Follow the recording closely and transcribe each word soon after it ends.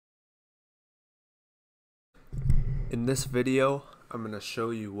In this video, I'm going to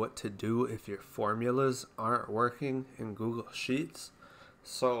show you what to do if your formulas aren't working in Google Sheets.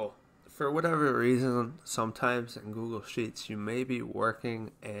 So, for whatever reason, sometimes in Google Sheets you may be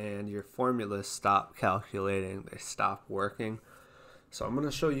working and your formulas stop calculating, they stop working. So I'm going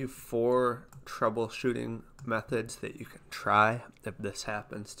to show you 4 troubleshooting methods that you can try if this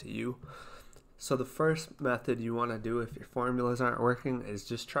happens to you. So the first method you want to do if your formulas aren't working is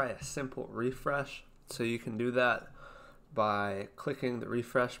just try a simple refresh. So you can do that by clicking the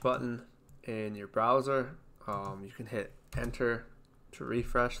refresh button in your browser. You can hit enter to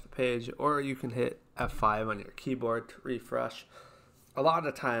refresh the page, or you can hit F5 on your keyboard to refresh. A lot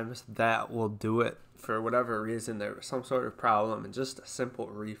of times that will do it. For whatever reason there was some sort of problem, and just a simple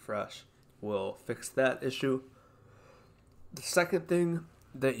refresh will fix that issue. The second thing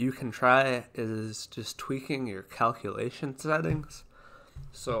that you can try is just tweaking your calculation settings.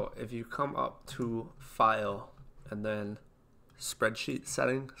 So if you come up to File and then Spreadsheet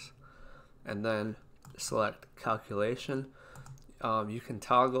Settings and then select Calculation, you can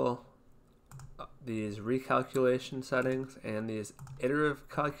toggle these recalculation settings and these iterative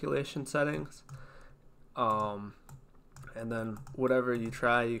calculation settings, and then whatever you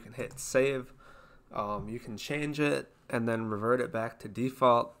try you can hit save. You can change it and then revert it back to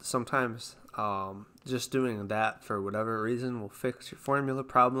default. Sometimes just doing that for whatever reason will fix your formula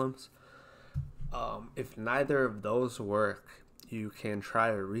problems. If neither of those work, you can try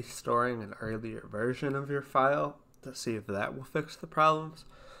restoring an earlier version of your file to see if that will fix the problems.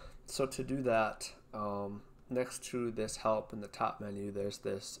 So to do that, next to this help in the top menu, there's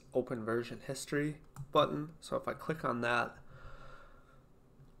this open version history button. So if I click on that,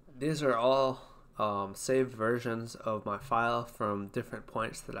 these are all saved versions of my file from different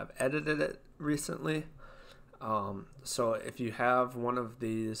points that I've edited it recently. So if you have one of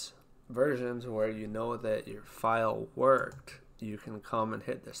these versions where you know that your file worked, you can come and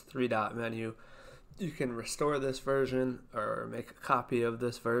hit this 3-dot menu. You can restore this version or make a copy of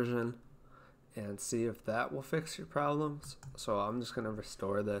this version and see if that will fix your problems. So I'm just going to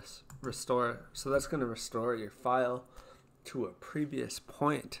restore this. So that's going to restore your file to a previous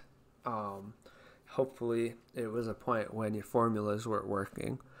point. Hopefully it was a point when your formulas weren't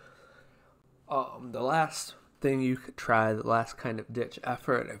working. The last thing you could try, the last kind of ditch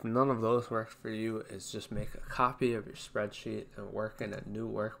effort, if none of those work for you, is just make a copy of your spreadsheet and work in a new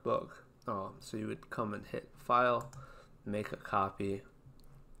workbook. So you would come and hit File, make a copy,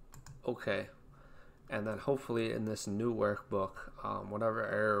 OK, and then hopefully in this new workbook, whatever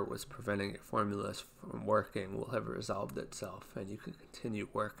error was preventing your formulas from working will have resolved itself and you can continue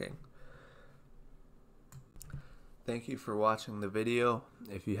working. Thank you for watching the video.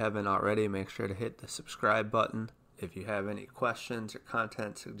 If you haven't already, make sure to hit the subscribe button. If you have any questions or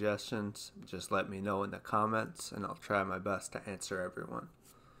content suggestions, just let me know in the comments and I'll try my best to answer everyone.